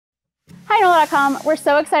Hi, we're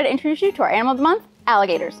so excited to introduce you to our animal of the month,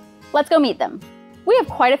 alligators. Let's go meet them. We have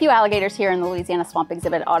quite a few alligators here in the Louisiana Swamp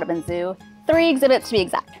exhibit at Audubon Zoo, 3 exhibits to be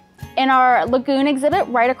exact. In our lagoon exhibit,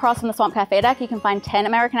 right across from the Swamp Cafe deck, you can find 10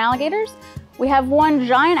 American alligators. We have 1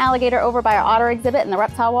 giant alligator over by our otter exhibit in the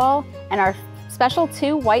reptile wall, and our special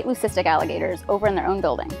 2 white leucistic alligators over in their own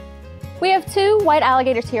building. We have 2 white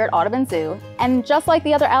alligators here at Audubon Zoo, and just like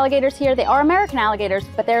the other alligators here, they are American alligators,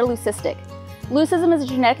 but they're leucistic. Leucism is a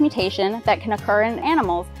genetic mutation that can occur in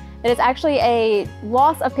animals that is actually a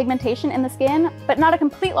loss of pigmentation in the skin, but not a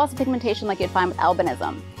complete loss of pigmentation like you'd find with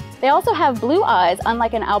albinism. They also have blue eyes,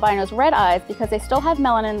 unlike an albino's red eyes, because they still have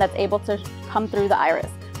melanin that's able to come through the iris.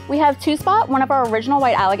 We have Two Spot, one of our original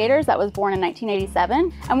white alligators that was born in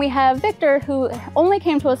 1987, and we have Victor, who only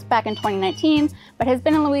came to us back in 2019, but has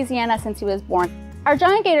been in Louisiana since he was born. Our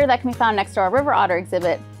giant gator that can be found next to our river otter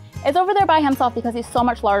exhibit is over there by himself because he's so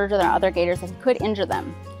much larger than our other gators that he could injure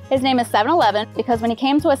them. His name is 711 because when he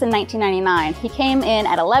came to us in 1999, he came in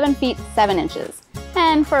at 11 feet 7 inches.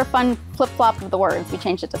 And for a fun flip-flop of the words, we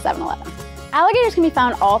changed it to 711. Alligators can be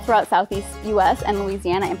found all throughout Southeast US and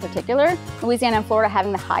Louisiana in particular, Louisiana and Florida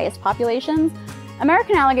having the highest populations.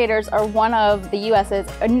 American alligators are one of the US's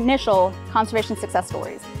initial conservation success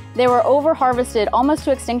stories. They were over-harvested almost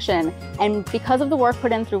to extinction, and because of the work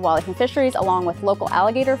put in through wildlife and fisheries, along with local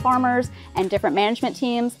alligator farmers and different management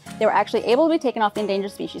teams, they were actually able to be taken off the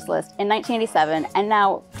endangered species list in 1987 and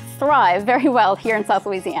now thrive very well here in South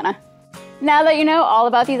Louisiana. Now that you know all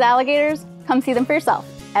about these alligators, come see them for yourself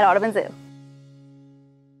at Audubon Zoo.